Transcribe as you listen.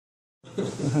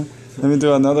Let me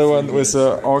do another one with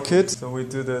orchid. So we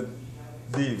do the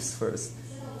leaves first.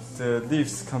 The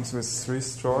leaves comes with 3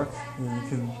 strokes. You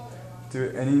can do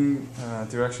any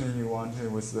direction you want.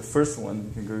 With the first one,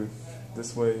 you can go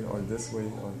this way, or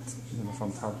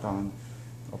from top down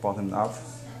or bottom up.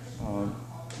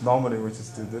 Normally, we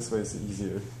just do this way. It's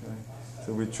easier. Right?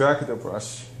 So we drag the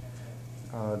brush.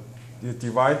 You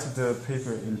divide the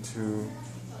paper into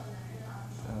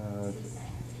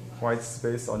white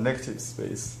space or negative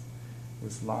space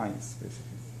with lines,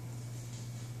 basically.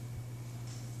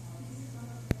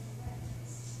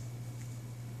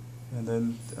 And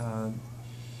then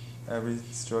every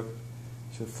stroke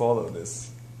should follow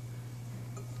this.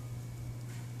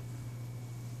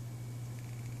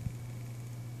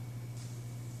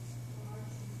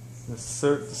 The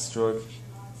third stroke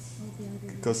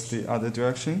goes the other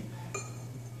direction.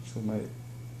 So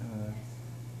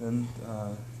then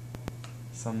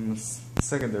some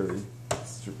secondary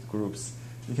groups.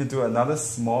 You can do another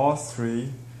small 3,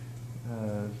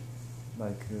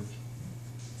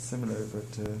 similar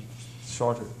but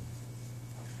shorter,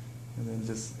 and then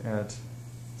just add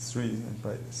 3 and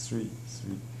by 3.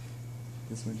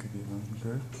 This one could be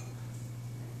longer,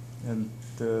 and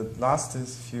the last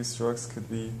few strokes could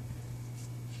be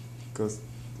goes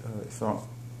from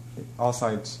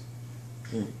outside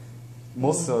in.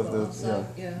 Most of the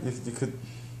if you could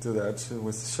do that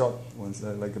with short ones,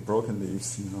 like broken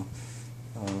leaves,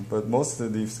 but most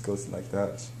of the leaves goes like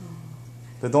that.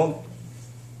 But don't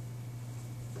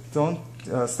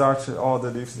start all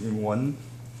the leaves in one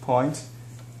point.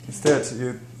 Instead,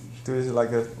 you do it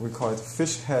like we call it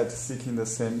fish head seeking the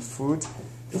same food.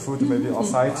 Food maybe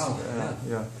outside.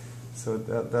 Wow. So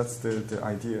that's the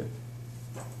idea.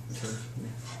 Okay.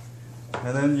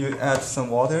 And then you add some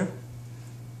water.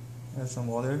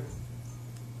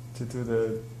 To do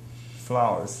the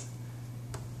flowers.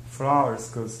 Flowers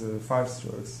goes 5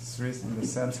 strokes, 3 in the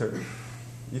center.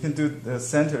 You can do the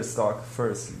center stalk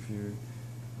first.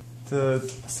 The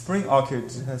spring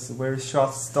orchid has a very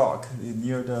short stalk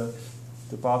near the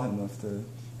bottom of the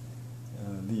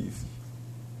leaf.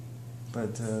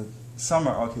 But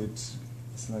summer orchid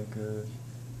is like a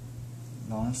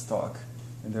long stalk,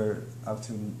 and there are up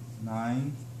to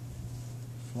 9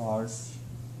 flowers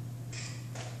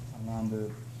around the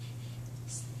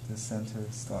center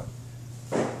stalk.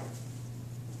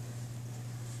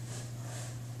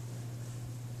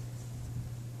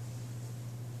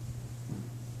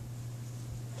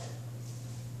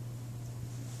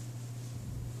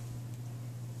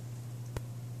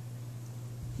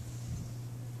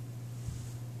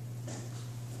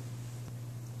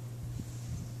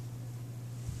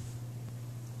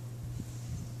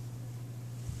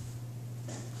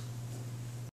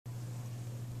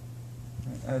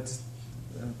 Add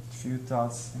a few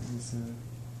dots with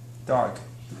dark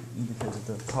indicated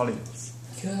the pollens.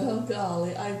 Oh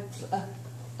golly,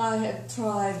 I have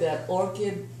tried that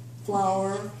orchid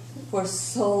flower for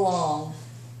so long,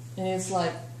 and it's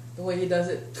like the way he does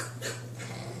it.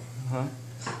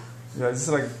 Yeah, it's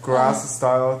like grass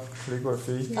style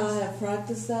calligraphy. I have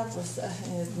practiced that,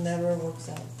 and it never works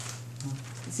out.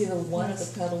 You see, one of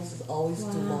the petals is always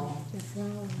too long. The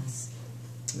flowers.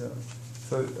 Yeah.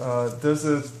 So there's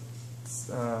a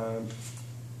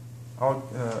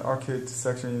orchid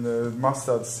section in the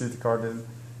mustard seed garden.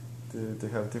 They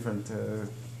have different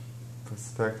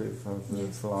perspective of the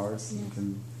flowers. You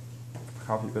can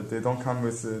copy, but they don't come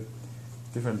with a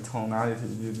different tonality.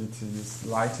 You need to use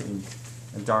light ink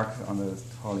and dark on the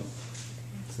holly.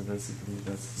 So basically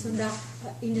that's... So that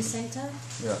in the center?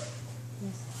 Yeah.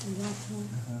 Yes, and that one.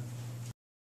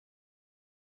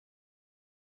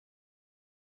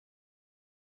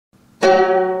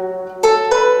 Uh-huh.